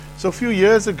So a few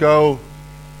years ago,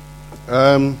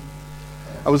 I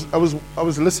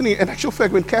was listening. In actual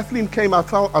fact, when Kathleen came, I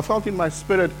felt in my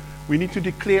spirit, we need to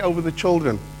declare over the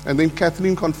children. And then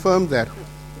Kathleen confirmed that.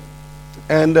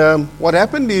 And what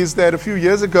happened is that a few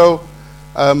years ago,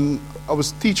 I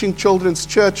was teaching children's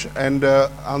church, and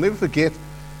I'll never forget,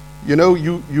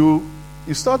 you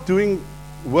start doing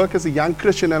work as a young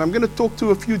Christian, and I'm going to talk to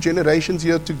a few generations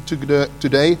here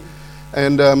today.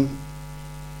 And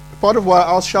part of why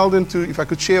I asked Sheldon if I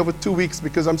could share over 2 weeks,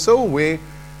 because I'm so aware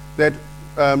that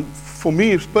for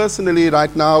me personally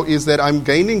right now is that I'm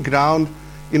gaining ground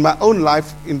in my own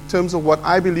life in terms of what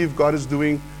I believe God is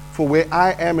doing for where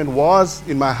I am and was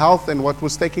in my health and what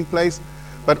was taking place.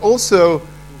 But also,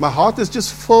 my heart is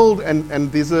just filled,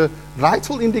 and there's a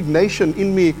rightful indignation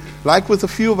in me, like with a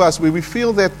few of us, where we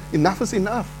feel that enough is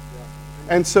enough.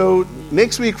 And so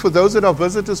next week, for those that are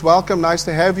visitors, welcome. Nice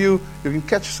to have you. You can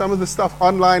catch some of the stuff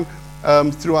online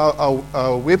through our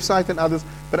website and others.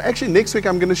 But actually, next week,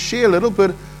 I'm going to share a little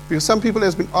bit, because some people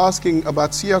have been asking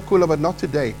about Siyakhula, but not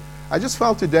today. I just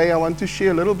felt today I want to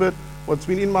share a little bit what's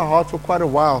been in my heart for quite a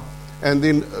while. And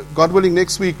then, God willing,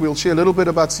 next week we'll share a little bit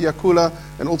about Siyakhula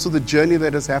and also the journey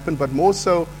that has happened, but more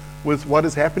so with what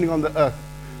is happening on the earth.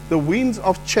 The winds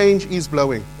of change is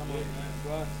blowing.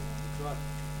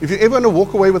 If you ever want to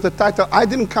walk away with a title, I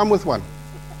didn't come with one.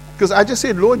 Because I just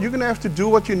said, Lord, you're going to have to do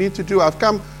what you need to do. I've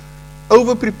come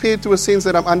over-prepared to a sense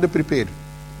that I'm under-prepared.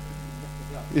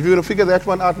 If you're going to figure that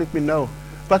one out, let me know.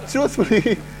 But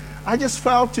truthfully, I just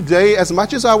felt today, as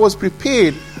much as I was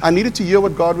prepared, I needed to hear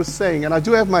what God was saying. And I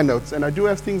do have my notes, and I do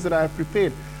have things that I have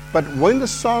prepared. But when the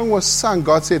song was sung,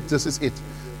 God said, this is it.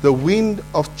 The wind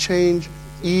of change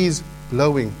is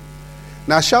blowing.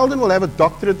 Now, Sheldon will have a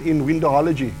doctorate in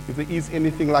windology, if there is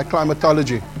anything like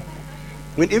climatology.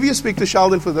 Whenever you speak to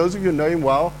Sheldon, for those of you who know him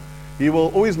well, he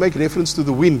will always make reference to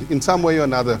the wind in some way or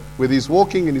another, whether he's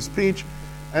walking in his preach.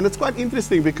 And it's quite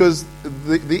interesting because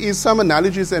there is some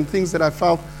analogies and things that I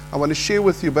felt I want to share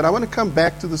with you. But I want to come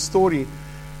back to the story.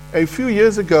 A few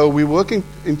years ago, we were working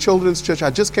in children's church. I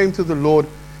just came to the Lord.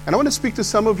 And I want to speak to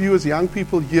some of you as young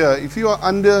people here. If you are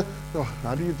under,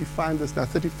 how do you define this now?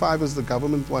 35 is the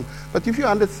government one. But if you're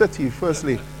under 30,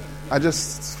 firstly, I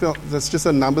just feel that's just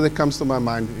a number that comes to my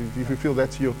mind. If you feel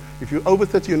that's you. If you're over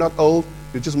 30, you're not old.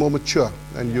 You're just more mature.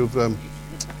 And you've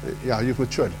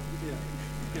matured.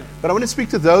 But I want to speak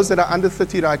to those that are under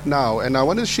 30 right now. And I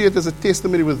want to share it as a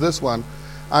testimony with this one.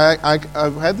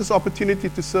 I've had this opportunity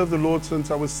to serve the Lord since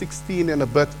I was 16 and a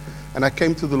bit. And I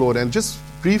came to the Lord. And just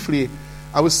briefly,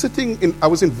 I was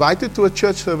invited to a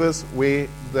church service where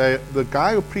the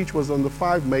guy who preached was on the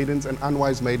 5 maidens and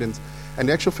unwise maidens. And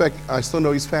in actual fact, I still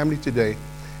know his family today.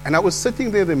 And I was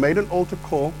sitting there. They made an altar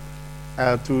call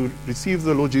to receive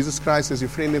the Lord Jesus Christ as your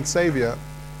friend and Savior.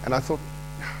 And I thought,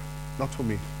 not for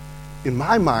me. In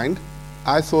my mind,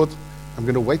 I thought, I'm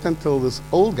going to wait until this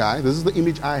old guy, this is the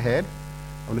image I had,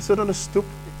 I'm going to sit on a stoop.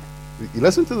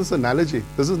 Listen to this analogy.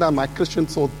 This is now my Christian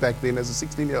thought back then as a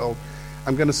 16-year-old.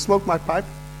 I'm going to smoke my pipe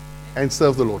and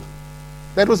serve the Lord.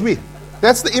 That was me.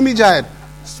 That's the image I had.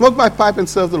 Smoke my pipe and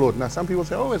serve the Lord. Now, some people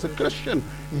say, oh, as a Christian.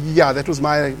 Yeah, that was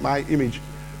my image.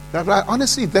 Now,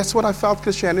 honestly, that's what I felt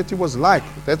Christianity was like.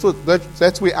 That's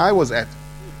where I was at.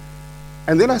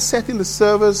 And then I sat in the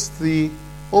service. The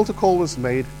altar call was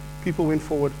made. People went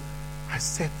forward. I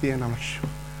sat there and I'm like,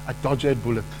 I dodged that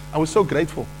bullet. I was so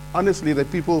grateful, honestly,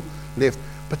 that people left.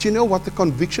 But you know what? The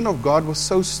conviction of God was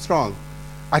so strong.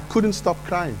 I couldn't stop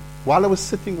crying while I was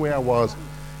sitting where I was.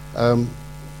 I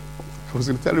was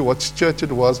going to tell you what church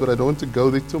it was, but I don't want to go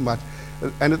there too much.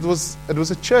 And it was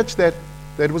a church that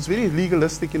was very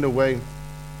legalistic in a way.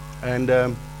 And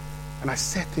I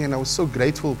sat there and I was so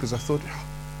grateful because I thought,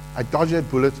 I dodged that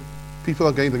bullet. People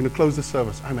are they're going to close the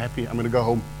service. I'm happy. I'm going to go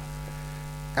home.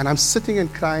 And I'm sitting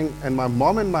and crying, and my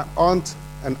mom and my aunt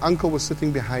and uncle were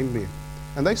sitting behind me.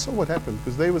 And they saw what happened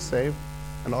because they were saved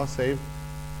and are saved.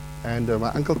 And my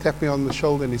uncle tapped me on the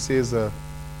shoulder and he says,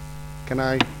 can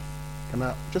I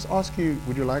just ask you,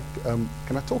 would you like,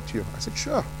 can I talk to you? I said,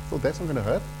 sure. I thought that's not going to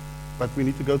hurt, but we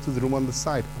need to go to the room on the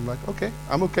side. I'm like, okay,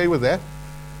 I'm okay with that.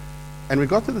 And we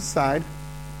got to the side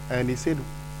and he said,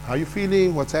 how are you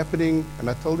feeling? What's happening? And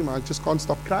I told him I just can't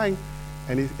stop crying.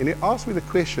 And he asked me the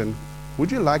question,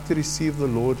 would you like to receive the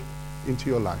Lord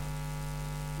into your life?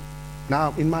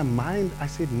 Now, in my mind, I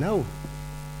said no.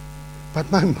 But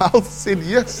my mouth said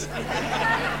yes.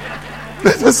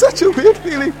 That was such a weird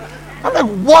feeling. I'm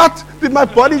like, what? Did my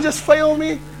body just fail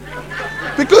me?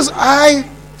 Because I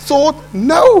thought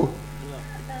no.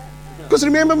 Because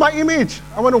remember my image.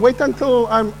 I want to wait until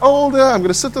I'm older. I'm going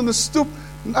to sit on the stoop.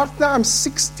 Not now, I'm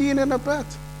 16 and a bit.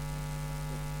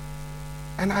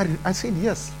 And I said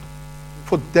yes.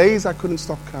 For days I couldn't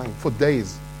stop crying. For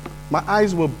days. My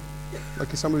eyes were, like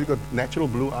some of you got natural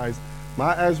blue eyes.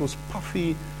 My eyes was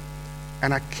puffy.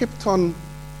 And I kept on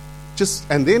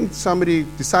and then somebody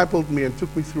discipled me and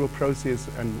took me through a process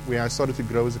and where I started to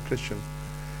grow as a Christian.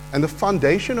 And the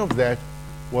foundation of that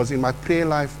was in my prayer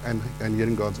life and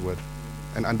hearing God's word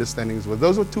and understanding His word.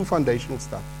 Those were two foundational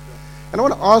stuff. And I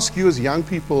want to ask you as young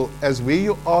people, as where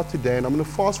you are today, and I'm going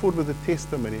to fast forward with a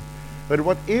testimony, but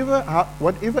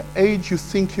whatever age you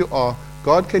think you are,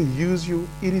 God can use you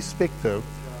irrespective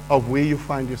of where you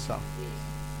find yourself.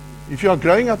 If you are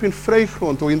growing up in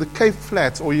Vrygrond or in the Cape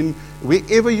Flats or in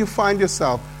wherever you find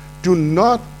yourself, do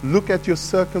not look at your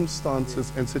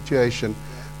circumstances and situation.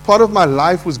 Part of my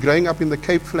life was growing up in the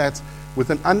Cape Flats with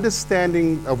an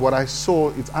understanding of what I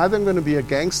saw. It's either I'm going to be a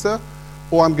gangster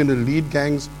or I'm going to lead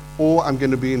gangs or I'm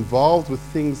going to be involved with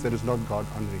things that is not God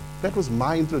honoring. That was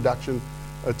my introduction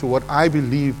to what I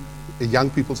believe a young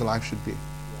people's life should be.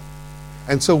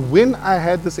 And so when I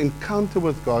had this encounter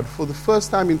with God for the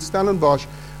first time in Stellenbosch,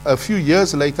 a few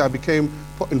years later I became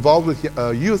involved with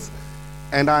youth,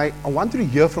 and I wanted to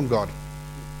hear from God.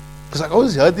 Because I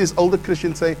always heard these older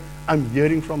Christians say, I'm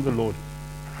hearing from the Lord.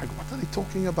 I'm like, what are they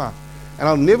talking about? And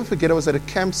I'll never forget, I was at a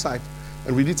campsite,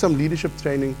 and we did some leadership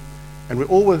training, and we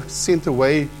all were sent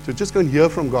away to just go and hear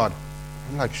from God.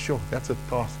 I'm like, sure, that's a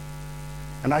task.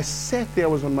 And I sat there, I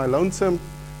was on my lonesome,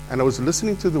 and I was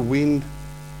listening to the wind,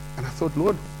 and I thought,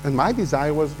 Lord, and my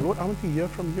desire was, Lord, I want to hear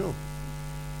from you.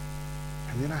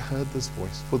 And then I heard this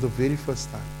voice for the very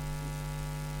first time.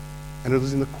 And it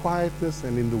was in the quietness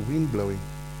and in the wind blowing.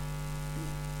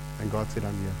 And God said,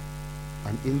 I'm here.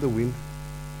 I'm in the wind,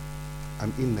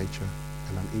 I'm in nature,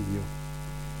 and I'm in you.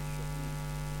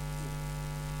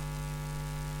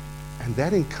 And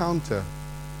that encounter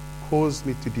caused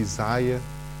me to desire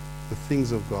the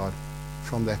things of God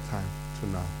from that time to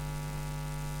now,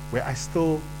 where I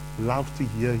still love to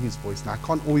hear His voice. Now, I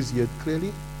can't always hear it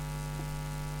clearly.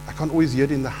 I can't always hear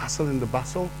it in the hustle and the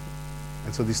bustle.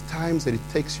 And so there's times that it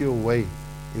takes you away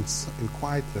in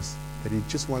quietness, that He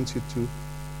just wants you to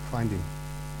find Him.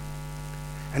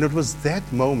 And it was that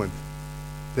moment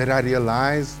that I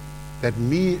realized that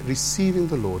me receiving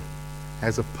the Lord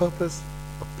has a purpose,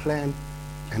 a plan,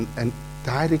 and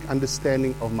direct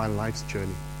understanding of my life's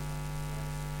journey.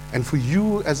 And for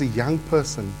you as a young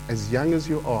person, as young as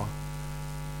you are,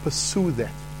 pursue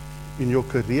that in your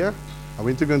career. I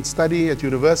went to go and study at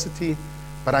university,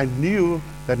 but I knew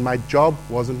that my job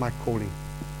wasn't my calling.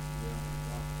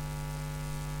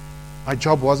 My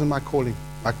job wasn't my calling.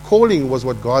 My calling was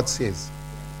what God says.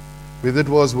 Whether it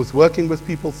was with working with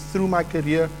people through my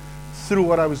career, through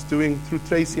what I was doing, through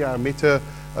Tracy, I met her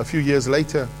a few years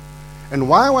later. And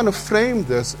why I want to frame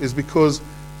this is because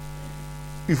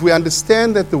if we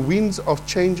understand that the winds of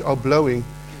change are blowing,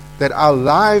 that our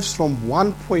lives from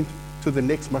one point to the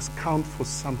next must count for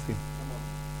something.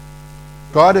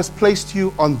 God has placed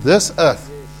you on this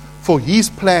earth for His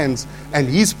plans and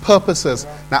His purposes.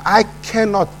 Now, I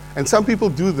cannot, and some people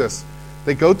do this.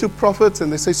 They go to prophets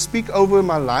and they say, speak over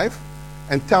my life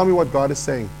and tell me what God is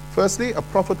saying. Firstly, a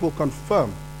prophet will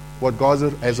confirm what God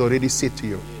has already said to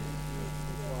you.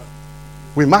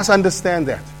 We must understand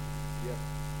that.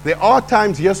 There are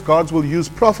times, yes, God will use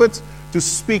prophets to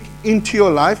speak into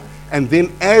your life, and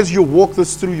then as you walk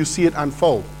this through, you see it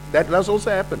unfold. That does also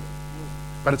happen.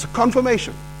 But it's a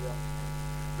confirmation.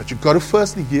 But you've got to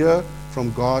firstly hear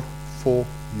from God for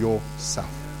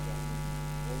yourself.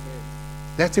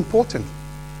 That's important.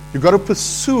 You've got to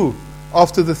pursue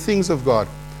after the things of God.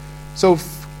 So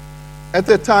at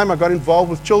that time, I got involved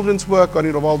with children's work, got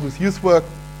involved with youth work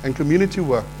and community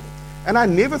work. And I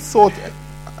never thought,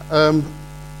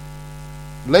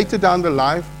 later down the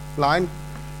line,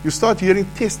 you start hearing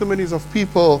testimonies of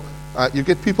people. You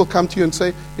get people come to you and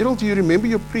say, Errol, do you remember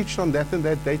you preached on that and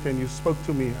that date and you spoke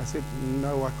to me? I said,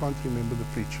 no, I can't remember the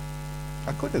preach.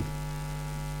 I couldn't.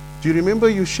 Do you remember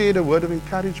you shared a word of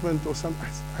encouragement or something?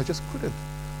 I just couldn't.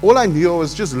 All I knew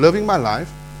was just living my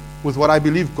life with what I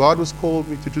believe God was called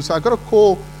me to do. So I got a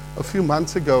call a few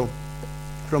months ago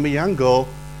from a young girl.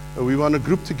 We were on a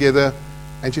group together,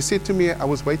 and she said to me, I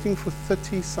was waiting for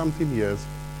 30-something years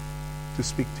to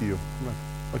speak to you. I'm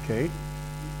like, okay.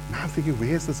 Now I'm thinking,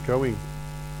 where is this going?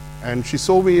 And she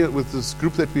saw me with this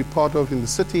group that we're part of in the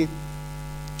city,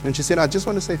 and she said, I just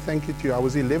want to say thank you to you. I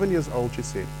was 11 years old, she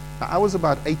said. Now, I was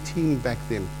about 18 back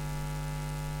then.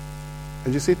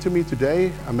 And she said to me,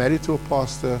 today, I'm married to a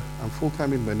pastor, I'm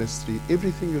full-time in ministry.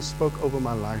 Everything you spoke over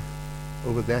my life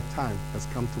over that time has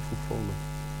come to fulfillment.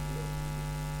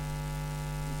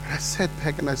 And I sat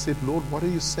back and I said, Lord, what are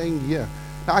you saying here?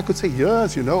 Now, I could say,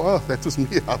 yes, oh, that was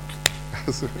me. I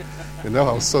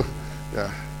was so,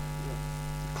 yeah.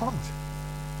 can't.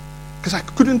 Because I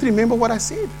couldn't remember what I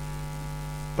said.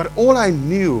 But all I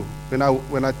knew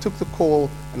when I took the call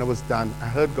and I was done, I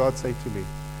heard God say to me,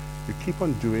 you keep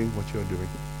on doing what you're doing.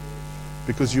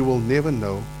 Because you will never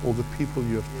know all the people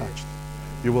you have touched.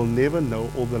 You will never know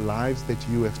all the lives that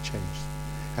you have changed.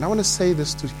 And I want to say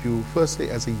this to you, firstly,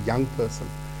 as a young person,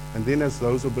 and then as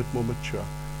those a bit more mature.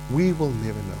 We will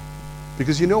never know.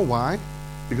 Because you know why?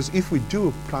 Because if we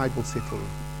do, pride will settle in.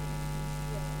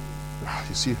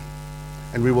 You see?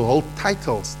 And we will hold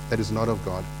titles that is not of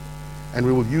God. And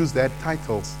we will use that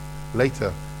titles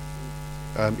later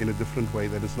in a different way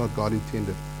that is not God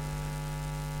intended.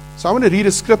 So I want to read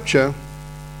a scripture,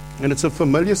 and it's a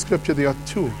familiar scripture. There are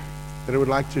two that I would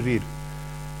like to read.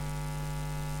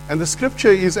 And the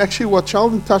scripture is actually what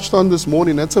Sheldon touched on this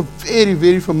morning. That's a very,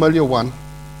 very familiar one.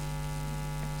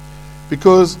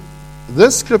 Because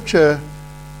this scripture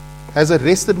has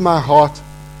arrested my heart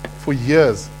for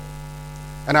years.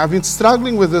 And I've been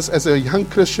struggling with this as a young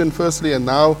Christian, firstly, and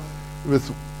now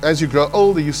as you grow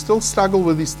older, you still struggle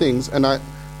with these things. And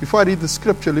before I read the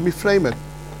scripture, let me frame it.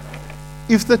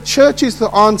 If the church is the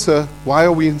answer, why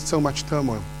are we in so much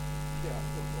turmoil?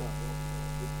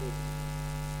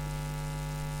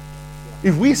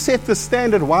 If we set the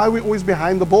standard, why are we always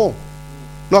behind the ball?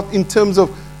 Not in terms of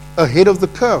ahead of the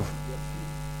curve.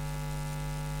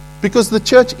 Because the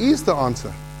church is the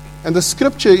answer. And the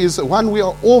scripture is one we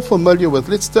are all familiar with.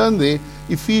 Let's turn there.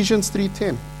 Ephesians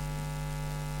 3:10.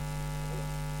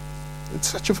 It's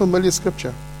such a familiar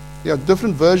scripture. There are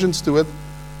different versions to it.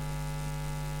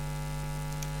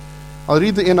 I'll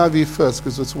read the NIV first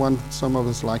because it's one some of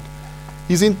us like.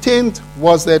 His intent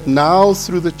was that now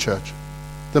through the church,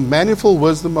 the manifold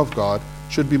wisdom of God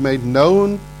should be made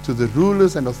known to the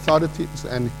rulers and authorities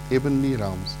and heavenly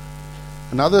realms.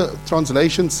 Another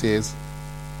translation says,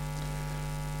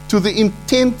 to the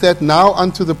intent that now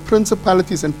unto the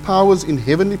principalities and powers in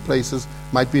heavenly places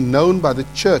might be known by the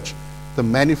church the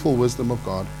manifold wisdom of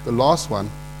God. The last one.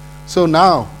 So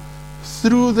now,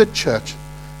 through the church,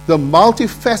 the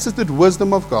multifaceted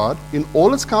wisdom of God in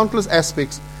all its countless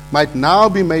aspects might now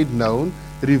be made known,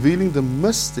 revealing the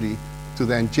mystery to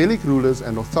the angelic rulers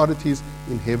and authorities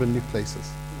in heavenly places.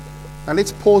 Now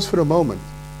let's pause for a moment.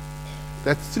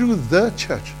 That through the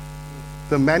church,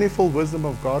 the manifold wisdom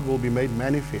of God will be made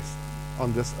manifest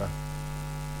on this earth.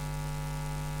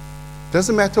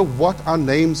 Doesn't matter what our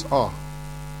names are.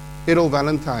 Errol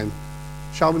Valentine,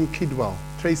 Sheldon Kidwell,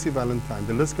 Tracy Valentine,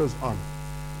 the list goes on.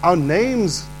 Our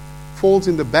names falls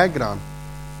in the background.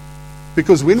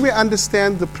 Because when we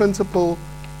understand the principle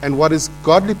and what is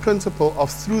godly principle of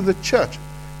through the church,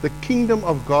 the kingdom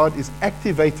of God is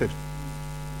activated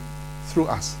through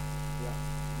us.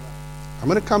 I'm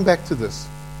going to come back to this.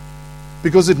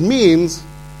 Because it means,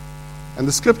 and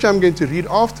the scripture I'm going to read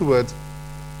afterwards,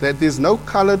 that there's no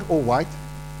colored or white,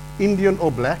 Indian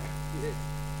or black,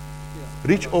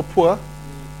 rich or poor,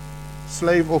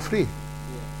 slave or free.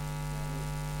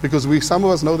 Because some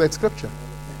of us know that scripture.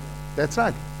 That's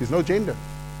right. There's no gender.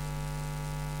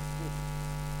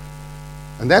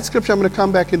 And that scripture I'm going to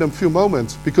come back in a few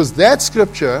moments, because that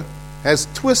scripture has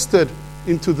twisted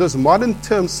into this modern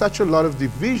term such a lot of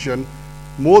division,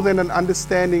 more than an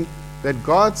understanding that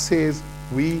God says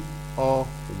we are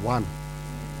one.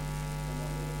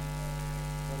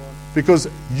 Because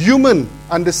human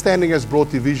understanding has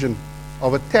brought division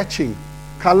of attaching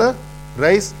color,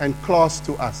 race, and class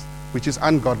to us, which is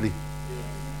ungodly.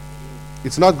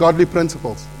 It's not godly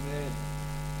principles.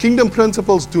 Kingdom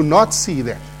principles do not see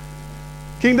that.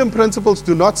 Kingdom principles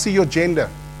do not see your gender.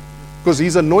 Because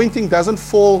His anointing doesn't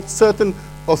fall certain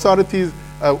authorities.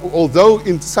 Although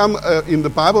in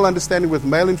the Bible understanding with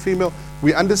male and female,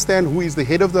 we understand who is the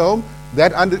head of the home.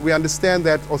 We understand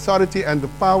that authority and the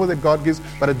power that God gives,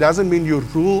 but it doesn't mean you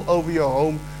rule over your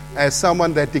home as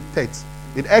someone that dictates.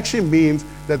 It actually means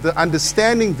that the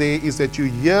understanding there is that you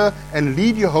hear and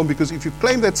lead your home, because if you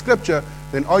claim that scripture,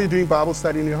 then are you doing Bible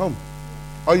study in your home?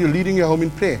 Are you leading your home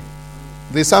in prayer?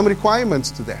 There's some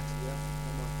requirements to that.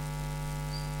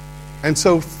 And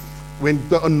so when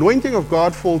the anointing of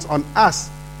God falls on us,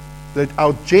 that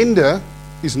our gender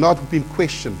is not being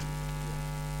questioned.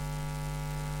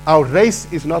 Our race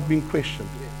is not being questioned.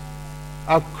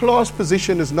 Our class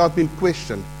position is not being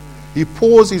questioned. He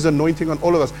pours His anointing on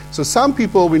all of us. So some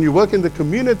people, when you work in the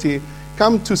community,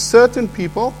 come to certain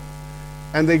people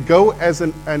and they go as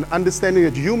an understanding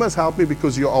that you must help me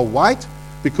because you are white,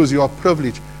 because you are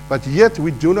privileged. But yet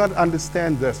we do not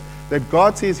understand this, that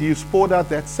God says He has poured out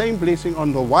that same blessing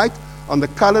on the white, on the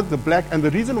colored, the black. And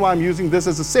the reason why I'm using this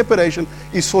as a separation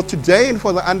is for today and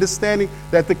for the understanding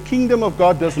that the kingdom of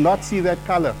God does not see that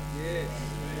color.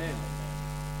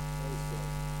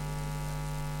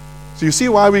 So you see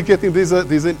why we're getting,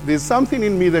 there's something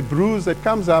in me that brews, that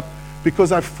comes up,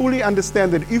 because I fully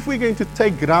understand that if we're going to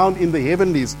take ground in the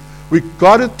heavenlies, we've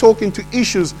got to talk into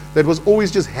issues that was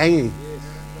always just hanging.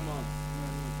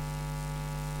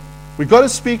 We've got to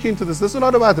speak into this. This is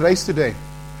not about race today.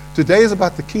 Today is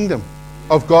about the kingdom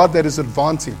of God that is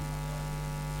advancing.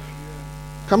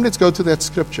 Come, let's go to that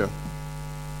scripture.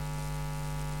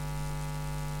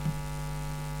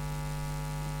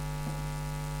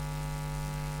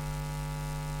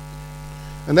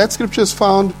 And that scripture is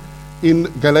found in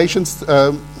Galatians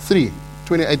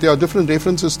 3:28. There are different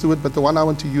references to it, but the one I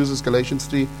want to use is Galatians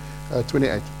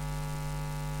 3:28.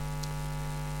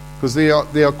 Because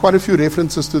there are quite a few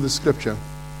references to the scripture.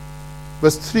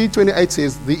 Verse 3:28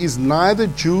 says, there is neither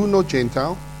Jew nor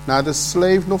Gentile, neither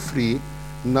slave nor free,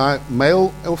 neither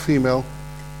male or female,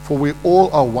 for we all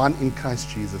are one in Christ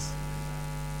Jesus.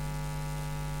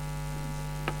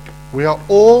 We are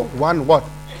all one what?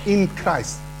 In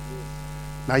Christ.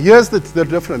 Now here's the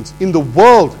difference. In the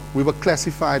world, we were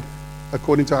classified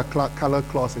according to our color,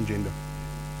 class, and gender.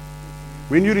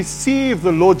 When you receive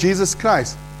the Lord Jesus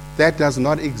Christ, that does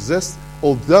not exist,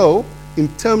 although in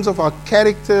terms of our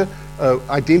character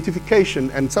identification,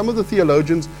 and some of the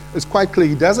theologians is quite clear,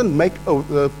 he doesn't make,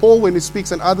 Paul when he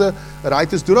speaks and other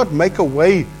writers do not make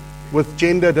away with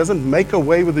gender, doesn't make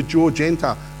away with the Jew or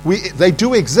Gentile. They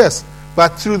do exist, but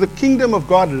through the kingdom of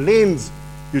God lens,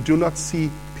 you do not see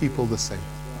people the same.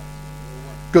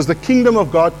 Because the kingdom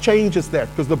of God changes that,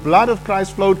 because the blood of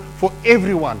Christ flowed for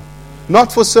everyone,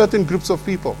 not for certain groups of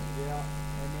people.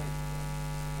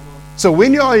 So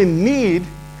when you are in need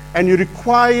and you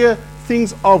require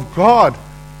things of God,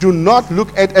 do not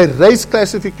look at a race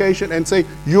classification and say,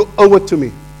 you owe it to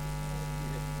me.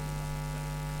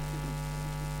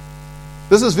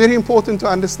 This is very important to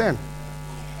understand.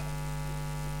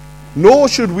 Nor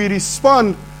should we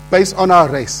respond based on our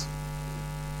race.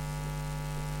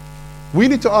 We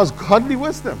need to ask godly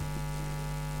wisdom.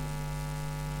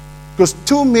 Because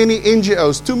too many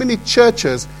NGOs, too many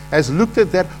churches has looked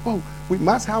at that, oh, we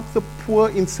must help the poor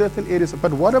in certain areas.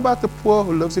 But what about the poor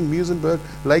who lives in Muizenberg,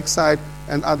 Lakeside,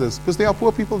 and others? Because there are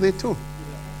poor people there too.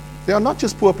 There are not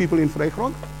just poor people in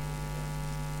Vrygrond.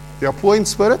 They are poor in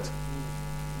spirit.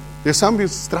 There's some who are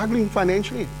struggling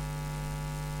financially.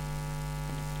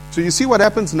 So you see what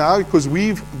happens now, because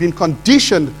we've been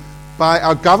conditioned by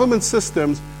our government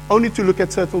systems only to look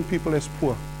at certain people as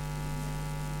poor.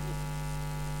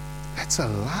 That's a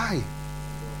lie.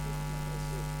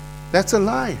 That's a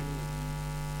lie.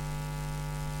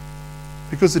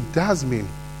 Because it does mean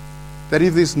that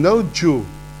if there's no Jew,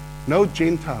 no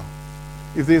Gentile,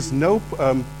 if there's no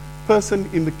person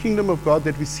in the kingdom of God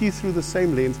that we see through the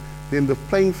same lens, then the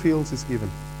playing field is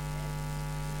even.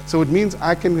 So it means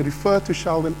I can refer to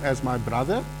Sheldon as my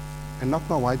brother and not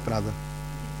my white brother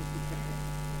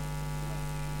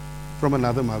from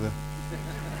another mother.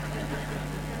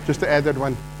 Just to add that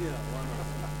one.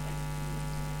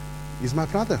 He's my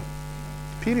brother.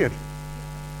 Period.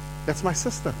 That's my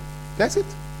sister. That's it.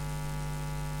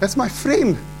 That's my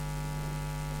friend.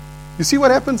 You see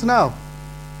what happens now?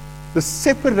 The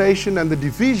separation and the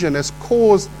division has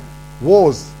caused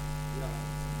wars,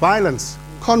 violence,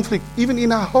 conflict, even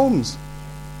in our homes,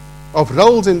 of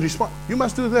roles and response. You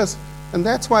must do this. And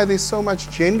that's why there's so much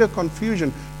gender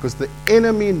confusion, because the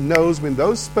enemy knows when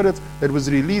those spirits that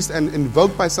was released and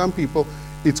invoked by some people,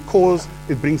 it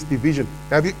brings division.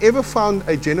 Have you ever found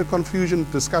a gender confusion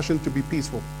discussion to be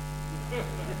peaceful?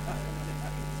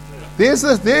 There's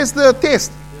the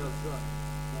test.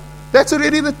 That's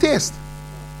already the test.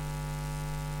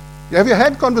 Have you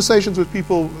had conversations with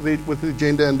people with the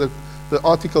gender and the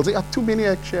articles? There are too many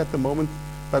actually at the moment,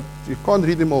 but you can't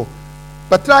read them all.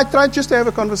 But try just to have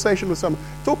a conversation with someone.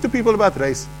 Talk to people about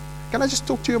race. Can I just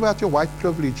talk to you about your white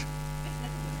privilege?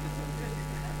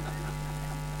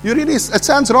 You really, it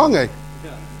sounds wrong, eh?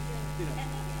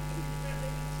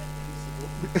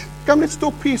 Come, let's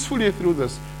talk peacefully through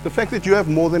this. The fact that you have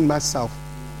more than myself.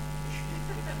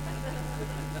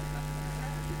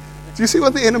 Do you see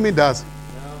what the enemy does?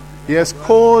 He has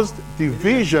caused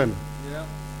division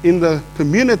in the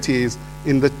communities,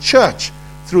 in the church,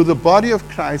 through the body of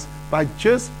Christ, by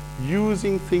just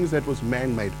using things that was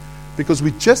man-made. Because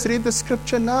we just read the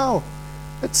scripture now.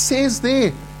 It says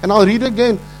there, and I'll read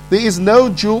again, there is no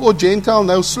Jew or Gentile,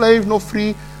 no slave nor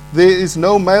free, there is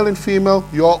no male and female,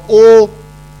 you are all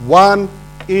one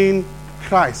in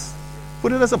Christ.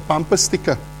 Put it as a bumper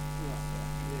sticker.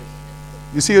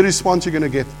 You see your response you're going to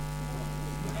get.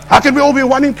 How can we all be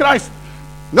one in Christ?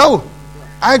 No.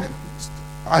 I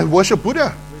worship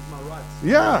Buddha.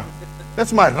 Yeah.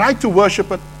 That's my right to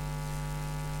worship it.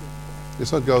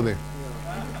 Let's not go there.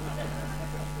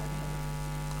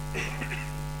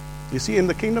 You see, in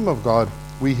the kingdom of God,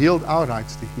 we yield our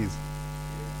rights to His.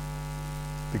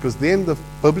 Because then the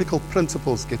biblical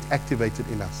principles get activated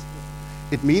in us.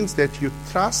 It means that you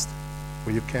trust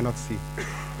where you cannot see.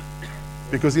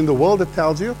 Because in the world it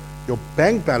tells you, your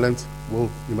bank balance you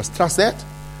must trust that,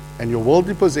 and your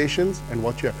worldly possessions and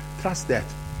what you have. Trust that.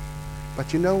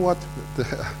 But you know what?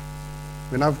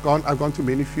 When I've gone to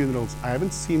many funerals, I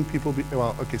haven't seen people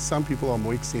some people are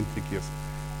more eccentric, yes.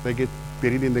 They get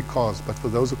buried in their cars, but for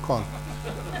those who can't.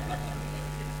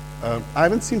 I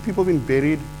haven't seen people being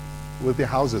buried with their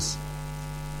houses.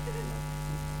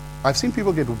 I've seen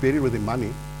people get buried with their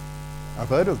money. I've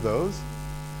heard of those.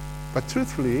 But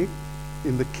truthfully,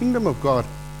 in the kingdom of God,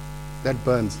 that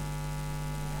burns.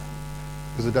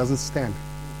 Because it doesn't stand.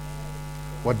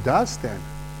 What does stand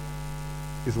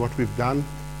is what we've done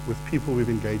with people we've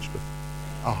engaged with.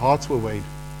 Our hearts were weighed.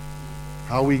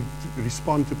 How we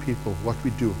respond to people, what we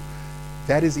do.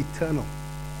 That is eternal.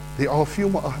 There are a few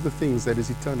more other things that is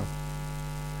eternal.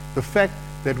 The fact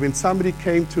that when somebody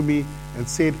came to me and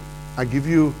said, I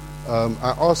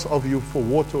ask of you for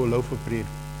water or a loaf of bread,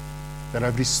 that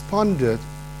I've responded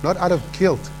not out of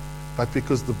guilt, but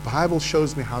because the Bible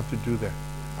shows me how to do that,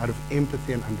 out of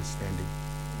empathy and understanding.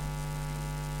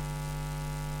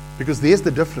 Because there's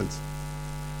the difference.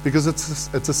 Because it's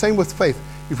the same with faith.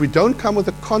 If we don't come with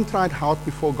a contrite heart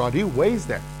before God, He weighs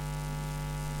that.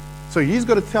 So He's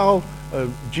got to tell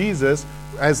Jesus,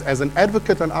 as an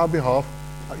advocate on our behalf,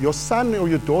 your son or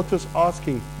your daughter's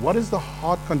asking, what is the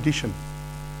heart condition?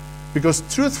 Because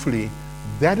truthfully,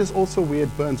 that is also where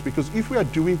it burns. Because if we are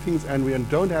doing things and we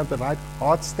don't have the right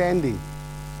heart standing,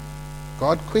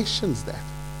 God questions that.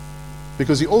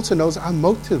 Because He also knows our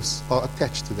motives are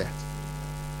attached to that.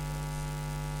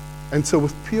 And so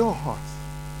with pure hearts,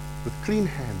 with clean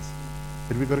hands,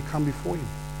 that we've got to come before Him.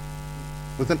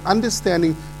 With an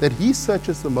understanding that He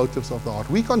searches the motives of the heart.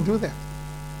 We can't do that.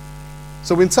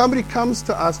 So when somebody comes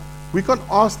to us, we can't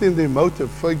ask them their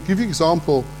motive. For give you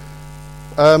example,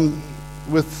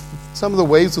 with some of the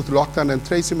waves with lockdown, and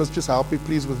Tracy must just help me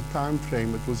please with the time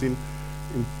frame. It was in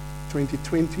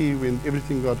 2020 when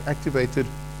everything got activated,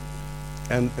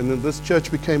 and then this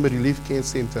church became a relief care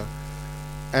center.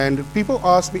 And people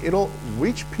ask me,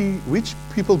 which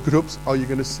people groups are you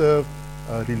going to serve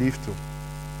relief to?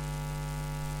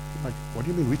 I'm like, what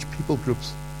do you mean, which people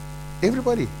groups?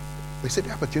 Everybody. They said,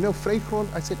 yeah, but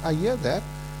Vrygrond. I said, I hear that,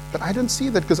 but I don't see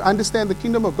that, because I understand the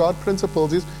kingdom of God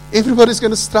principles is everybody's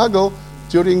going to struggle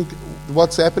during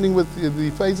what's happening with the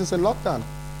phases and lockdown.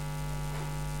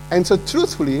 And so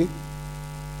truthfully,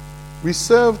 we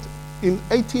served in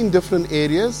 18 different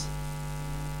areas.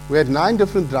 We had 9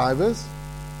 different drivers,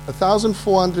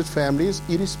 1,400 families,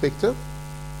 irrespective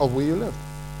of where you live.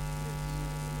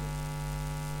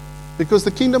 Because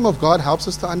the kingdom of God helps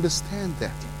us to understand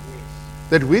that.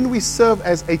 That when we serve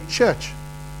as a church,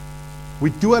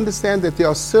 we do understand that there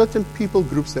are certain people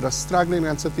groups that are struggling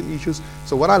on certain issues.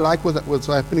 So what I like with what's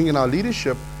happening in our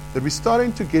leadership, that we're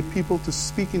starting to get people to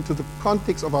speak into the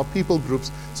context of our people groups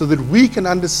so that we can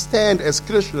understand as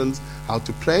Christians how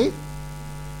to pray,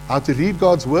 how to read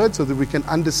God's word, so that we can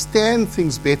understand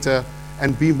things better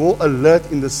and be more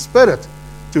alert in the spirit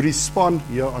to respond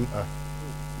here on earth.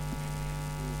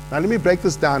 Now let me break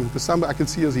this down, because I can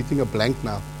see us hitting a blank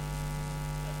now.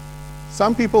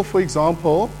 Some people, for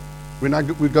example,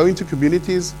 when we go into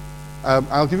communities,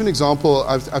 I'll give you an example.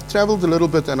 I've traveled a little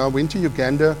bit, and I went to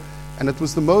Uganda, and it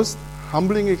was the most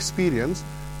humbling experience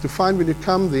to find when you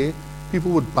come there,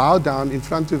 people would bow down in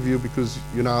front of you because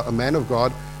you're now a man of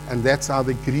God, and that's how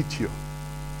they greet you.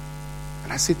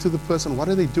 And I said to the person, what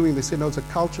are they doing? They said, no, it's a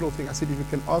cultural thing. I said, if you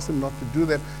can ask them not to do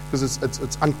that, because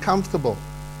it's uncomfortable.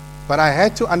 But I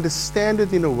had to understand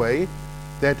it in a way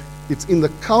that it's in the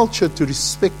culture to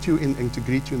respect you and to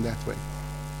greet you in that way.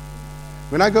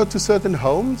 When I go to certain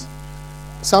homes,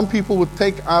 some people would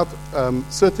take out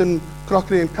certain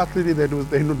crockery and cutlery that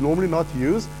they would normally not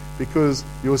use because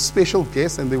you're a special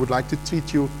guest and they would like to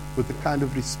treat you with the kind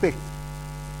of respect.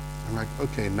 I'm like,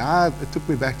 okay, now it took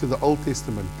me back to the Old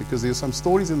Testament, because there's some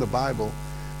stories in the Bible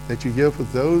that you hear for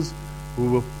those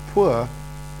who were poor,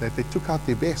 that they took out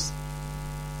their best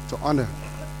to honor.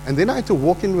 And then I had to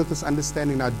walk in with this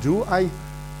understanding. Now, do I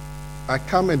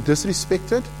come and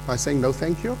disrespect it by saying no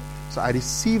thank you? So I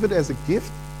receive it as a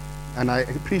gift and I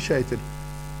appreciate it.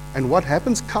 And what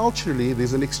happens culturally,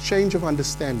 there's an exchange of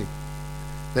understanding.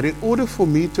 That in order for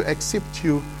me to accept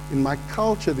you in my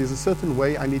culture, there's a certain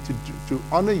way I need to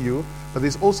honor you, but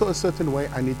there's also a certain way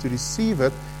I need to receive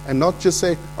it and not just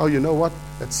say, oh, you know what,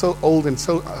 that's so old and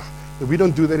so, we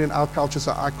don't do that in our culture,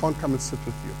 so I can't come and sit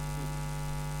with you.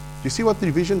 Do you see what the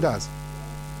division does?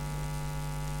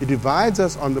 He divides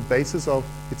us on the basis of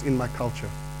it's in my culture.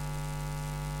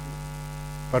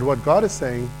 But what God is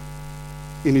saying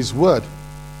in His Word,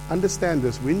 understand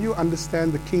this. When you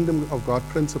understand the kingdom of God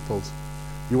principles,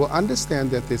 you will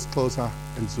understand that there's Xhosa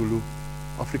and Zulu,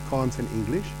 Afrikaans and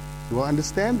English. You will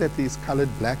understand that there's colored,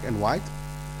 black and white.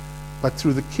 But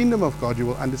through the kingdom of God, you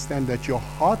will understand that your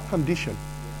heart condition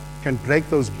can break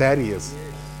those barriers.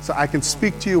 So I can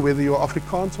speak to you whether you're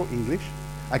Afrikaans or English.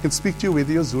 I can speak to you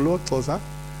whether you're Zulu or Xhosa,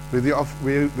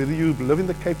 whether you live in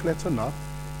the Cape Flats or not,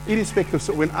 irrespective.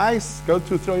 So when I go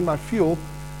to throw in my fuel,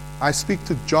 I speak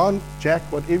to John, Jack,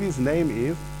 whatever his name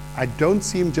is. I don't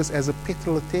see him just as a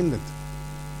petrol attendant.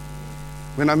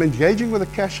 When I'm engaging with a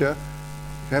cashier,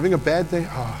 having a bad day,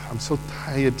 oh, I'm so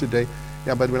tired today.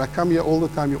 Yeah, but when I come here all the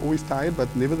time, you're always tired,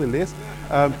 but nevertheless.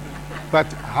 But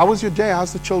how was your day?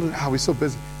 How's the children? Oh, we're so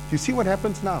busy. Do you see what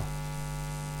happens now?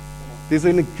 There's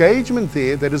an engagement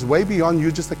there that is way beyond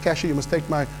you just a cashier. You must take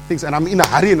my things. And I'm in a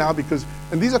hurry now because,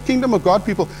 and these are kingdom of God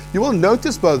people. You will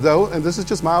notice, though, and this is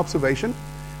just my observation,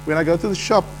 when I go to the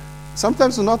shop,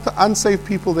 sometimes it's not the unsaved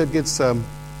people that gets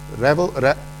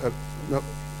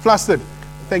flustered.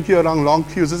 Thank you, along long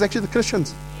queues. It's actually the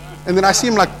Christians. And then I see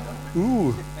them like,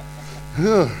 ooh,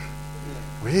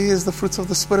 where is the fruits of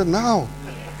the Spirit now?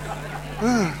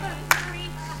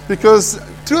 Because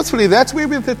truthfully, that's where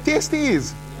the test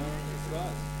is.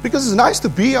 Because it's nice to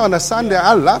be on a Sunday.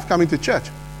 I love coming to church.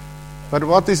 But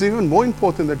what is even more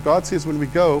important that God says when we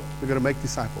go, we're going to make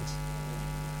disciples.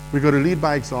 We've got to lead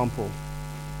by example.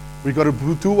 We've got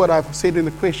to do what I've said in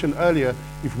the question earlier.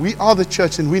 If we are the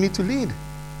church, then we need to lead.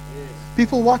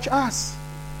 People watch us.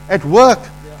 At work,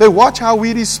 they watch how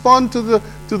we respond to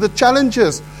the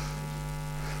challenges.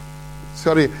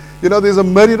 Sorry. You know, there's a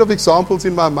myriad of examples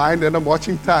in my mind, and I'm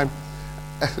watching time.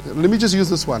 Let me just use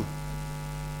this one.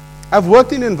 I've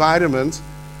worked in environments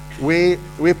where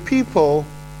people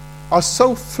are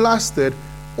so flustered.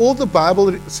 All the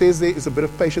Bible says there is a bit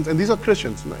of patience. And these are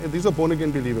Christians. These are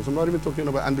born-again believers. I'm not even talking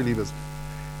about unbelievers.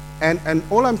 And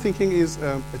all I'm thinking is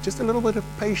just a little bit of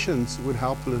patience would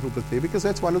help a little bit there, because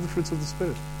that's one of the fruits of the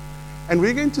Spirit. And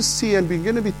we're going to see, and we're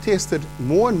going to be tested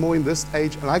more and more in this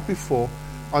age, like before,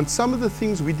 on some of the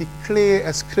things we declare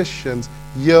as Christians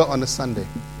here on a Sunday.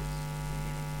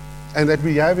 And that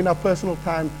we have in our personal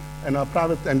time and our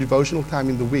private and devotional time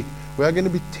in the week. We are going to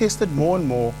be tested more and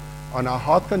more on our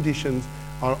heart conditions.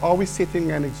 Are we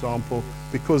setting an example?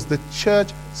 Because the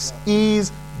church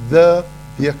is the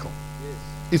vehicle.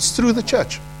 It's through the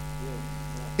church.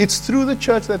 It's through the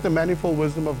church that the manifold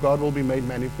wisdom of God will be made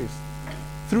manifest.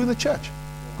 Through the church.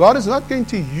 God is not going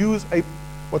to use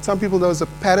what some people know as a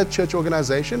parachurch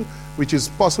organization, which is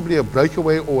possibly a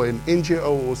breakaway or an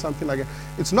NGO or something like that.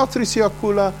 It's not through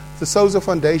Siakula, the Xhosa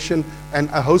Foundation, and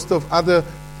a host of other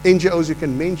NGOs you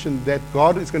can mention that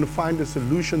God is going to find a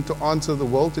solution to answer the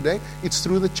world today. It's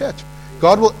through the church.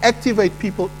 God will activate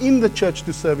people in the church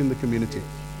to serve in the community.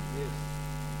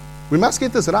 We must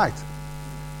get this right.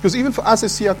 Because even for us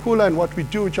as Siakula and what we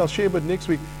do, which I'll share about next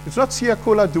week, it's not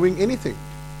Siakula doing anything.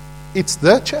 It's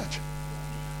the church.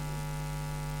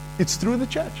 It's through the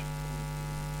church.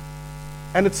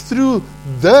 And it's through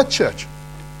the church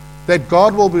that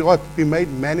God will be made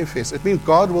manifest. It means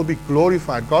God will be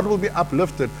glorified. God will be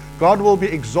uplifted. God will be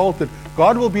exalted.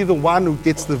 God will be the one who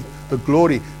gets the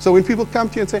glory. So when people come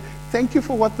to you and say, thank you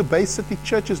for what the Bay City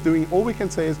Church is doing, all we can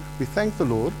say is, we thank the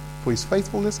Lord for His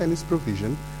faithfulness and His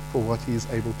provision for what He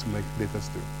is able to let us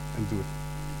do and do it.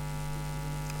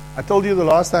 I told you the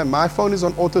last time, my phone is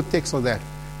on auto text on that.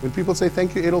 When people say,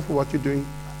 thank you, Errol, for what you're doing,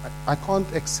 I can't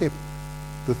accept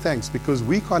the thanks because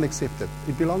we can't accept it.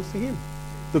 It belongs to Him.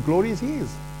 The glory is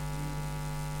His.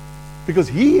 Because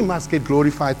He must get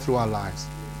glorified through our lives.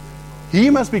 He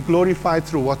must be glorified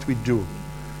through what we do.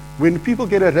 When people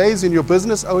get a raise in your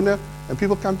business owner and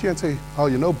people come to you and say, oh,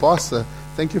 you know, boss,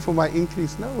 thank you for my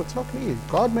increase. No, it's not me.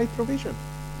 God made provision.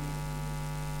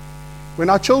 When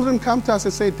our children come to us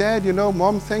and say, Dad, you know,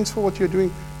 Mom, thanks for what you're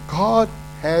doing. God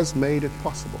has made it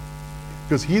possible.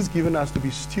 Because He's given us to be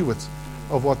stewards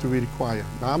of what we require.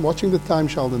 Now, I'm watching the time,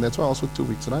 Sheldon. That's why also 2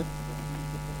 weeks, right?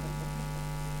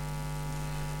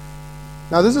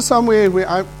 Now, this is somewhere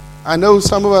where I know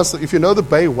some of us, if you know the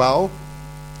Bay well,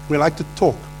 we like to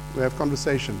talk. We have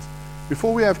conversations.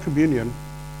 Before we have communion,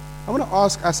 I want to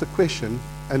ask us a question,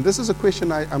 and this is a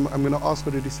question I'm going to ask for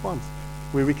a response,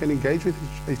 where we can engage with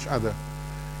each other.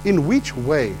 In which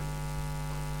way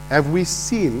have we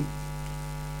seen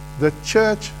the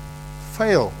church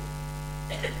fail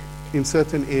in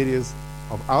certain areas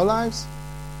of our lives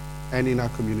and in our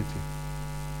community?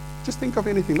 Just think of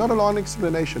anything, not a long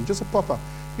explanation, just a pop-up.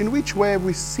 In which way have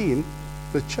we seen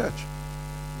the church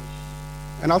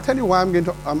And I'll tell you why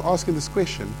I'm asking this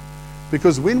question.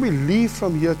 Because when we leave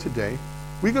from here today,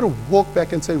 we're going to walk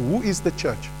back and say, who is the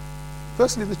church?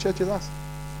 Firstly, the church is us.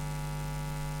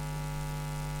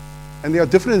 And there are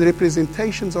different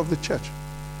representations of the church.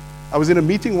 I was in a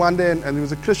meeting one day, and there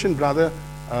was a Christian brother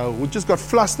who just got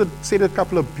flustered, said a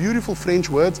couple of beautiful French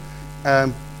words,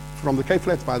 from the Cape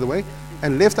Flats, by the way,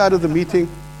 and left out of the meeting.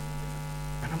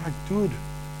 And I'm like, dude,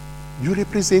 you're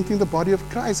representing the body of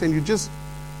Christ, and it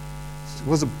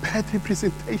was a bad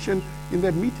representation in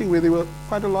that meeting where there were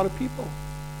quite a lot of people.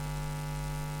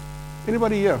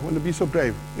 Anybody here want to be so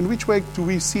brave? In which way do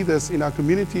we see this in our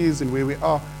communities and where we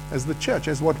are as the church,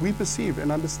 as what we perceive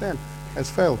and understand has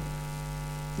failed?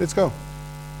 Let's go.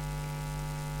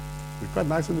 We're quite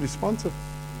nice and responsive.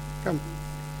 Come.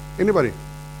 Anybody?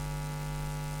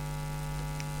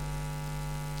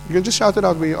 You can just shout it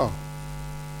out where you are.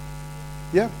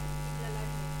 Yeah?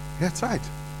 That's right.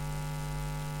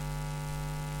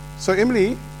 So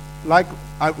Emily,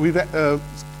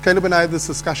 Caleb and I had this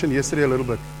discussion yesterday a little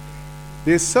bit.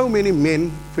 There's so many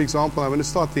men, for example, I'm going to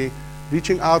start there,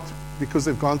 reaching out because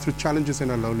they've gone through challenges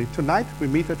and are lonely. Tonight, we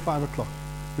meet at 5 o'clock.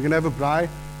 We're going to have a braai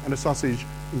and a sausage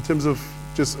in terms of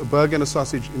just a burger and a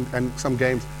sausage and some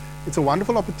games. It's a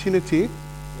wonderful opportunity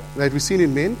that we've seen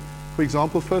in men. For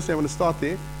example, firstly, I want to start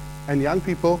there, and young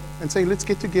people, and say, let's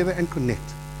get together and connect.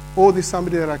 Or there's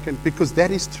somebody that I can, because that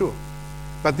is true.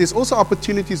 But there's also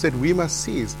opportunities that we must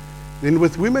seize. Then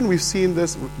with women, we've seen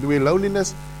this, where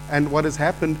loneliness and what has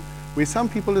happened, where some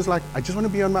people is like, I just want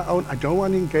to be on my own. I don't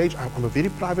want to engage. I'm a very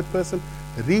private person.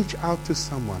 Reach out to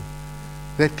someone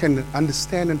that can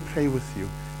understand and pray with you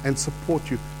and support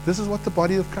you. This is what the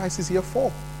body of Christ is here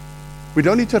for. We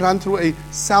don't need to run through a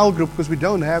cell group because we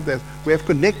don't have that. We have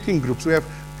connecting groups. We have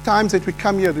times that we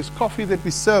come here. There's coffee that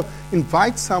we serve.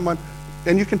 Invite someone,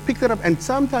 and you can pick that up. And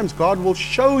sometimes God will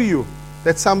show you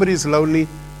that somebody is lonely.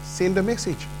 Send a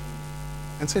message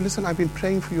and say, listen, I've been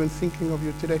praying for you and thinking of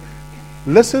you today.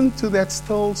 Listen to that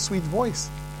still, sweet voice.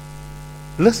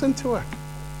 Listen to it.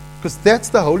 Because that's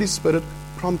the Holy Spirit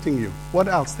prompting you. What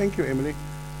else? Thank you, Emily.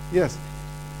 Yes.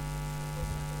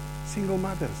 Single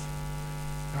mothers.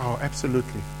 Oh,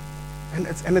 absolutely. And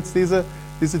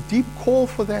there's a deep call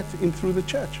for that in through the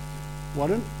church.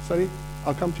 Warren, sorry,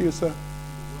 I'll come to you, sir.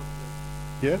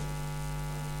 Yes?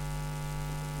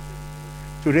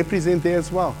 To represent there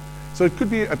as well. So it could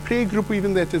be a prayer group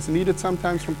even that is needed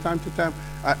sometimes from time to time.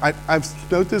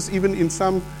 I've noticed even in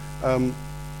some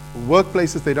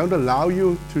workplaces they don't allow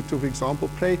you to, for example,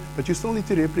 pray, but you still need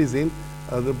to represent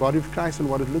the body of Christ and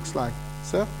what it looks like.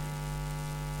 Sir?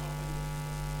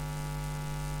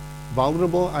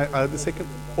 Vulnerable, the second.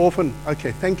 Orphan,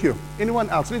 okay, thank you. Anyone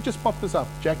else? Let's just pop this up.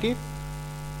 Jackie?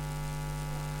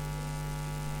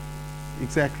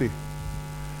 Exactly.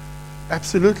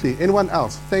 Absolutely. Anyone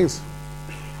else? Thanks.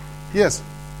 Yes.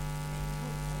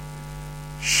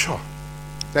 Sure.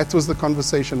 That was the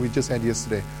conversation we just had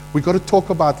yesterday. We've got to talk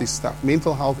about this stuff,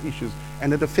 mental health issues,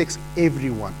 and it affects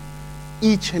everyone,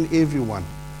 each and everyone.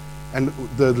 And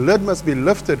the lid must be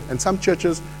lifted, and some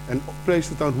churches and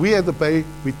places don't. We at the Bay,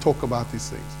 we talk about these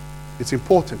things. It's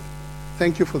important.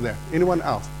 Thank you for that. Anyone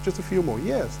else? Just a few more.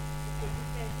 Yes.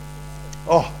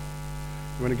 Oh,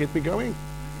 you want to get me going?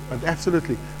 But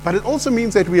absolutely. But it also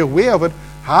means that we're aware of it.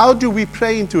 How do we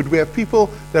pray into it? We have people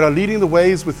that are leading the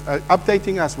ways with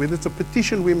updating us, whether it's a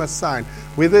petition we must sign,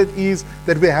 whether it is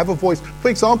that we have a voice. For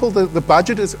example, the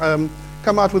budget is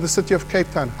come out with the city of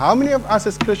Cape Town. How many of us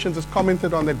as Christians has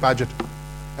commented on that budget?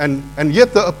 And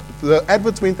yet the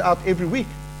adverts went out every week.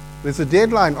 There's a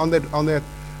deadline on that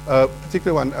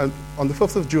particular one, on the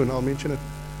 5th of June. I'll mention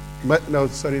it. No,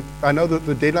 sorry. I know that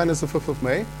the deadline is the 5th of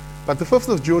May. But the 5th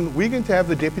of June, we're going to have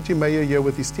the deputy mayor here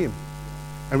with his team.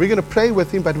 And we're going to pray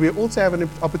with him, but we also have an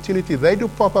opportunity. They do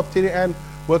pop-up. Terry Ann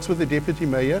works with the deputy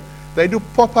mayor. They do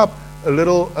pop-up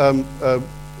little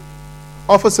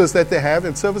offices that they have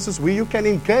and services where you can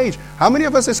engage. How many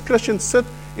of us as Christians sit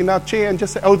in our chair and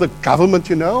just say, oh, the government,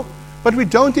 you know? But we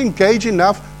don't engage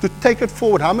enough to take it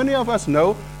forward. How many of us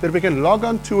know that we can log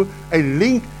on to a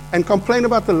link and complain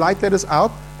about the light that is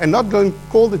out and not go and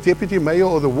call the deputy mayor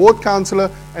or the ward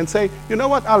councillor and say, you know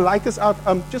what, our light is out,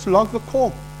 just log the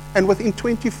call. And within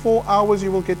 24 hours,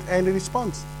 you will get a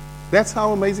response. That's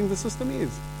how amazing the system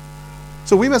is.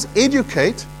 So we must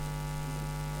educate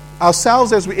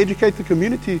ourselves as we educate the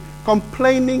community.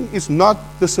 Complaining is not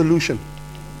the solution.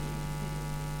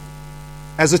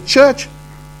 As a church,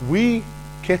 we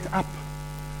get up.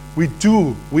 We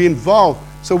do. We involve.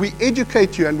 So we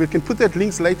educate you, and we can put that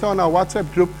links later on our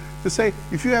WhatsApp group to say,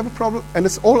 if you have a problem, and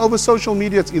it's all over social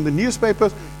media, it's in the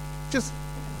newspapers, just...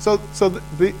 So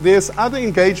there's other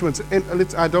engagements, and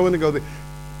I don't want to go there.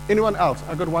 Anyone else?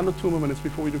 I've got 1 or 2 more minutes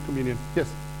before we do communion.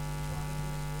 Yes.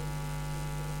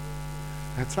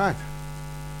 That's right.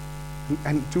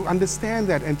 And to understand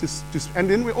that, and and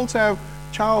then we also have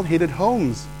child-headed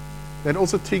homes. That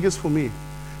also triggers for me.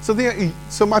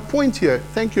 So my point here,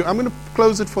 thank you. I'm going to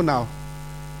close it for now.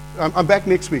 I'm back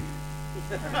next week.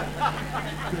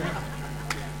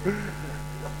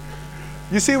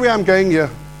 You see where I'm going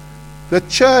here? The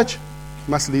church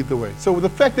must lead the way. So the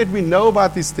fact that we know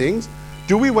about these things,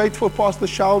 do we wait for Pastor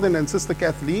Sheldon and Sister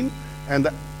Kathleen and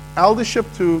the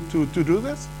eldership to do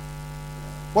this?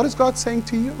 What is God saying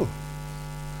to you?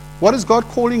 What is God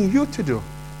calling you to do?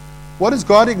 What is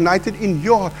God ignited in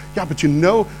your heart? Yeah, but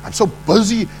I'm so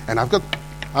busy and I've got...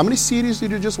 How many series did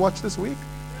you just watch this week?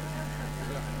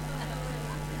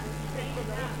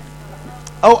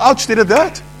 Oh, ouch, did it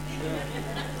that?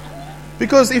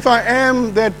 Because if I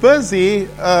am that busy,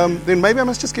 then maybe I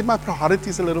must just get my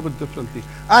priorities a little bit differently.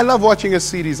 I love watching a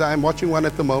series. I am watching one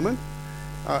at the moment.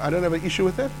 I don't have an issue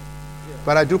with it,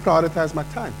 but I do prioritize my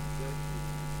time.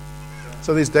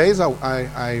 So these days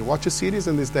I watch a series,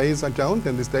 and these days I don't,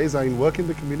 and these days I work in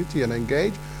the community and I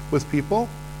engage with people.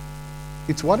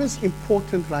 It's what is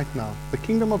important right now. The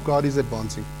kingdom of God is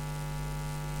advancing.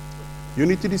 You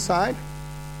need to decide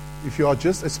if you are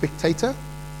just a spectator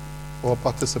or a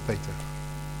participator.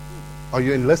 Are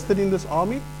you enlisted in this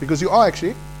army? Because you are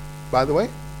actually, by the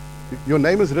way. Your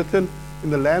name is written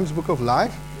in the Lamb's Book of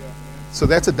Life. So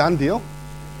that's a done deal.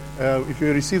 If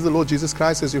you receive the Lord Jesus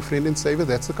Christ as your friend and Savior,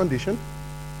 that's the condition.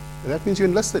 And that means you're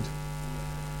enlisted.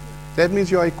 That means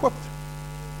you are equipped.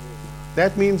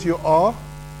 That means you are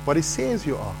what He says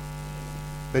you are.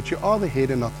 That you are the head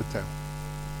and not the tail.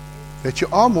 That you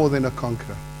are more than a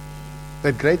conqueror.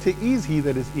 That greater is He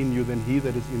that is in you than he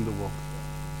that is in the world.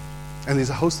 And there's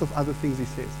a host of other things He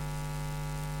says.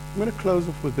 I'm going to close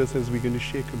off with this as we're going to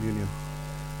share communion.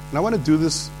 And I want to do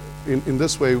this in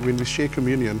this way when we share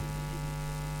communion.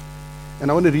 And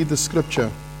I want to read the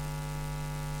scripture.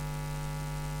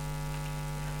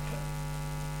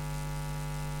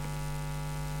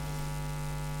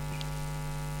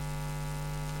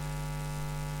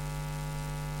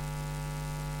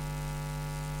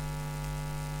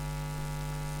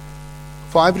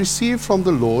 For I've received from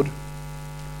the Lord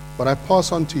what I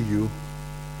pass on to you.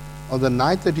 On the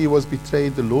night that He was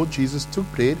betrayed, the Lord Jesus took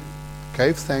bread,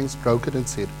 gave thanks, broke it, and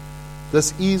said,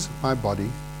 "This is my body,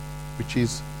 which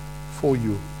is for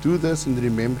you. Do this in the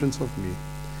remembrance of me."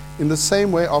 In the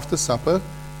same way, after supper,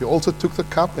 He also took the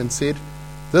cup and said,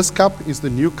 "This cup is the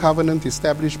new covenant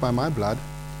established by my blood.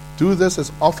 Do this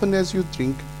as often as you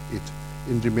drink it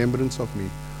in remembrance of me.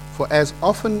 For as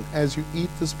often as you eat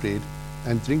this bread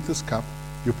and drink this cup,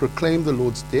 you proclaim the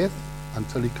Lord's death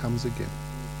until He comes again."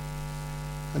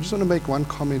 I just want to make one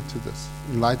comment to this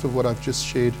in light of what I've just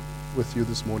shared with you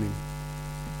this morning.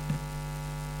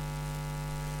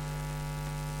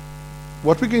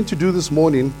 What we're going to do this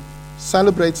morning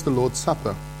celebrates the Lord's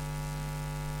Supper.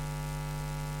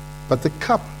 But the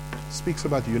cup speaks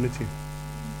about unity.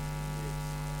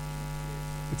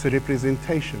 It's a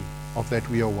representation of that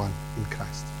we are one in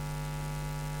Christ.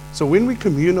 So when we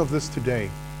commune of this today,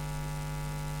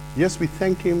 yes, we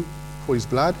thank Him for His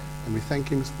blood and we thank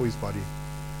Him for His body.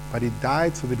 But He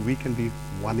died so that we can be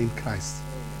one in Christ.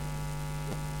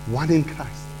 One in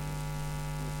Christ.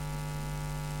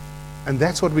 And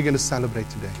that's what we're going to celebrate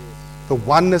today. The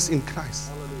oneness in Christ.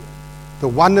 The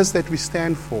oneness that we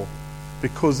stand for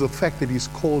because of the fact that He's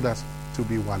called us to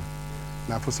be one.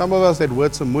 Now, for some of us, that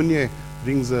word Samunye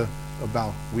rings a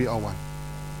bell. We are one.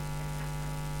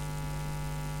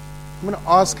 I'm going to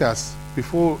ask us,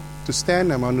 before to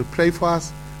stand, I'm going to pray for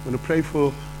us. I'm going to pray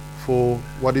for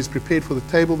what is prepared for the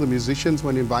table. The musicians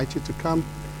want to invite you to come,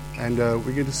 and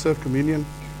we're going to serve communion.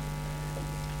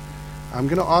 I'm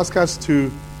going to ask us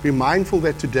to be mindful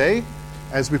that today,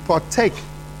 as we partake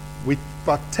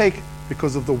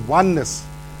because of the oneness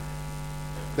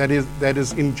that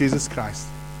is in Jesus Christ.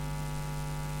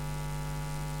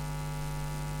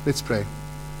 Let's pray.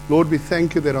 Lord, we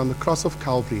thank You that on the cross of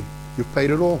Calvary, You paid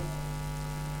it all.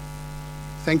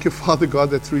 Thank You, Father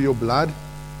God, that through Your blood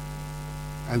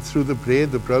and through the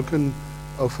bread, the broken,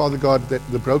 oh Father God, that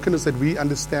the brokenness that we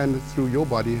understand through Your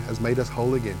body has made us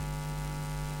whole again.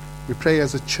 We pray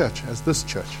as a church, as this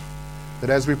church, that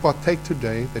as we partake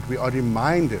today, that we are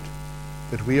reminded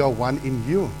that we are one in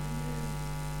You.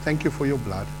 Thank You for Your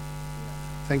blood.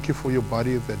 Thank You for Your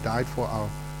body that died for our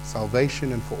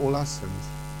salvation and for all our sins.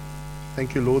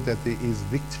 Thank You, Lord, that there is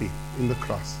victory in the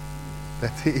cross,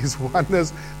 that there is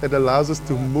oneness that allows us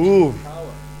to move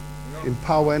in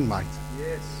power and might.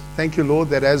 Thank You, Lord,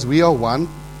 that as we are one,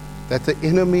 that the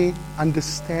enemy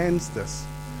understands this,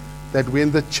 that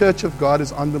when the church of God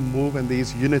is on the move and there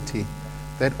is unity,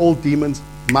 that all demons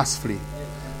must flee.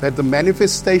 That the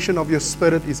manifestation of your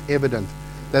Spirit is evident.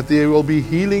 That there will be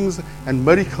healings and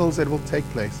miracles that will take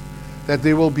place. That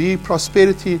there will be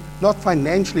prosperity, not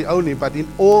financially only, but in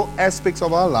all aspects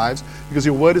of our lives, because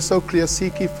your word is so clear.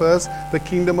 Seek ye first the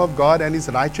kingdom of God and his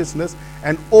righteousness,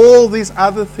 and all these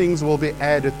other things will be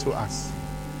added to us.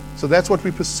 So that's what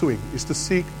we're pursuing, is to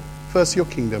seek first your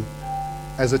kingdom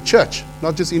as a church,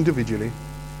 not just individually.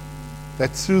 That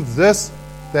through this,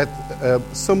 that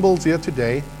symbols here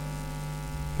today,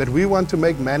 that we want to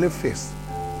make manifest,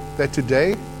 that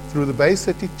today, through the Bay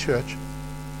City Church,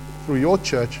 through your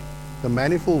church, the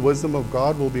manifold wisdom of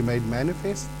God will be made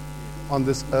manifest on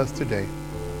this earth today.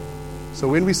 So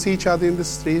when we see each other in the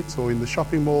streets or in the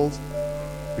shopping malls,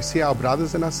 we see our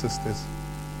brothers and our sisters,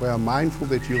 we are mindful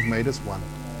that you've made us one.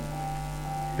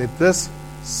 Let this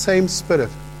same Spirit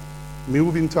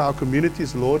move into our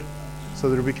communities, Lord, so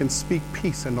that we can speak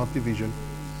peace and not division.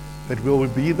 That we will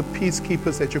be the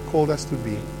peacekeepers that you called us to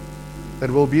be.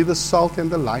 That we'll be the salt and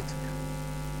the light.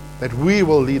 That we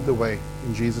will lead the way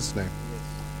in Jesus' name.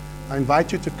 I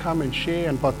invite you to come and share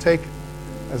and partake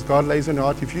as God lays on your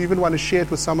heart. If you even want to share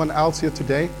it with someone else here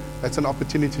today, that's an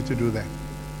opportunity to do that.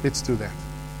 Let's do that.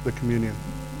 The communion.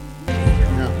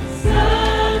 Yeah.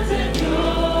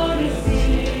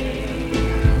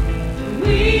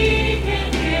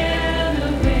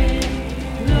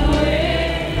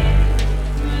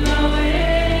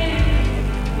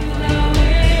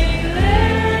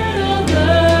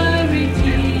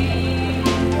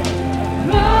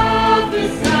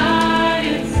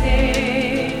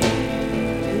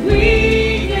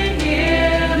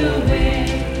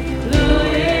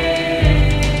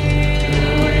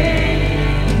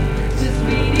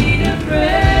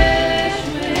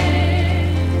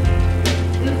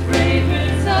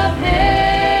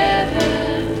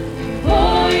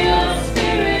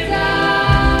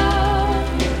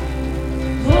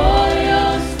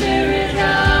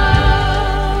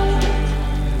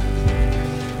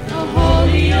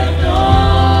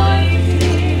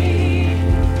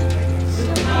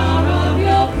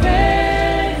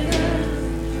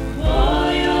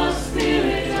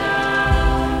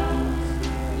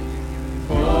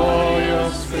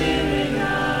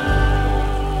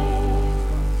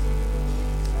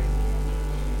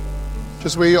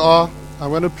 Just where you are, I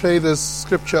want to pray this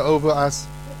scripture over us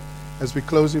as we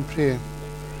close in prayer.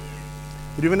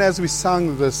 But even as we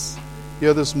sang this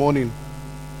here this morning,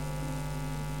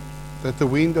 that the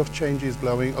wind of change is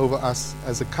blowing over us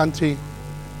as a country,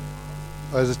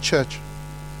 or as a church.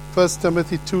 1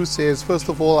 Timothy 2 says, first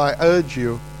of all, I urge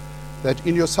you that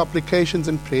in your supplications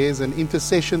and prayers and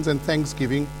intercessions and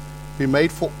thanksgiving be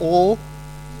made for all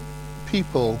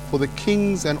people, for the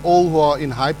kings and all who are in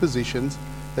high positions,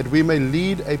 that we may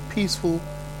lead a peaceful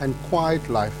and quiet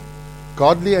life,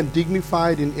 godly and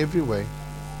dignified in every way.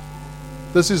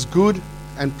 This is good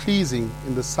and pleasing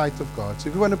in the sight of God. So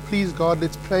if we want to please God,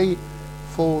 let's pray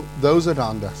for those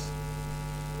around us.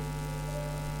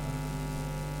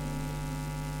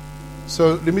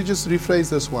 So let me just rephrase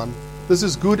this one. This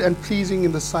is good and pleasing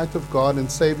in the sight of God and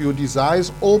Savior, who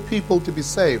desires all people to be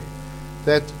saved,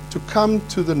 that to come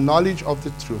to the knowledge of the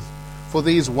truth. For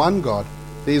there is one God,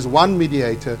 there is one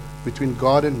mediator between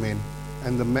God and men,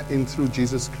 and through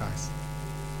Jesus Christ.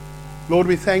 Lord,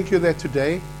 we thank you that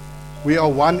today we are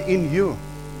one in you.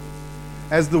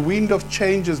 As the wind of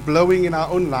change is blowing in our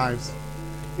own lives,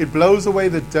 it blows away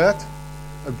the dirt,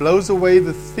 it blows away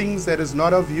the things that is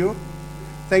not of you.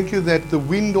 Thank you that the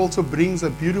wind also brings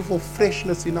a beautiful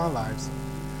freshness in our lives.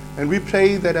 And we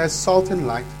pray that as salt and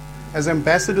light, as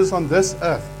ambassadors on this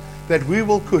earth, that we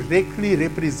will correctly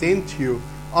represent you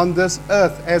on this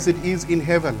earth as it is in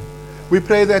heaven. We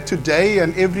pray that today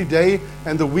and every day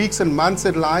and the weeks and months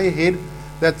that lie ahead,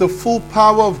 that the full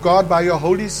power of God by your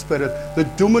Holy Spirit, the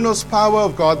dunamis power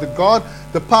of God,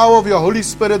 the power of your Holy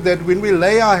Spirit, that when we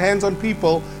lay our hands on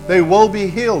people, they will be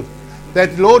healed.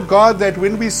 That, Lord God, that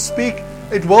when we speak,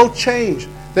 it will change.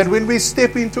 That when we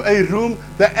step into a room,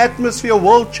 the atmosphere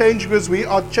will change, because we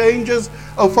are changers,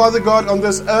 oh Father God, on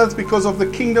this earth because of the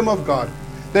kingdom of God.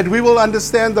 That we will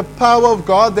understand the power of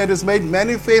God that is made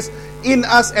manifest in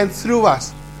us and through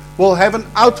us. We'll have an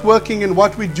outworking in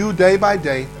what we do day by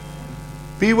day.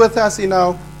 Be with us in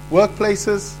our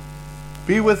workplaces.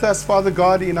 Be with us, Father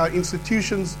God, in our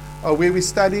institutions where we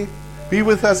study. Be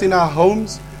with us in our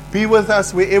homes. Be with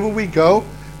us wherever we go.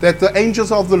 That the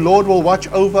angels of the Lord will watch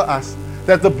over us.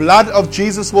 That the blood of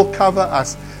Jesus will cover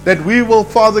us. That we will,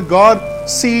 Father God,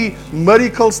 see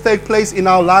miracles take place in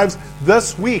our lives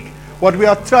this week. What we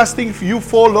are trusting you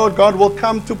for, Lord God, will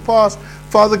come to pass,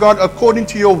 Father God, according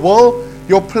to your will,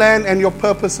 your plan and your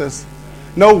purposes.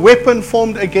 No weapon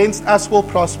formed against us will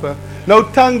prosper. No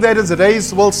tongue that is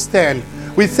raised will stand.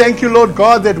 We thank you, Lord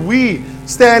God, that we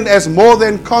stand as more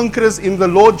than conquerors in the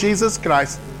Lord Jesus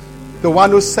Christ, the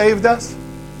one who saved us,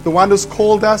 the one who's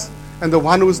called us, and the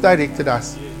one who's directed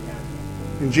us.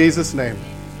 In Jesus' name,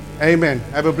 amen.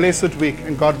 Have a blessed week,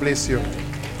 and God bless you.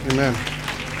 Amen.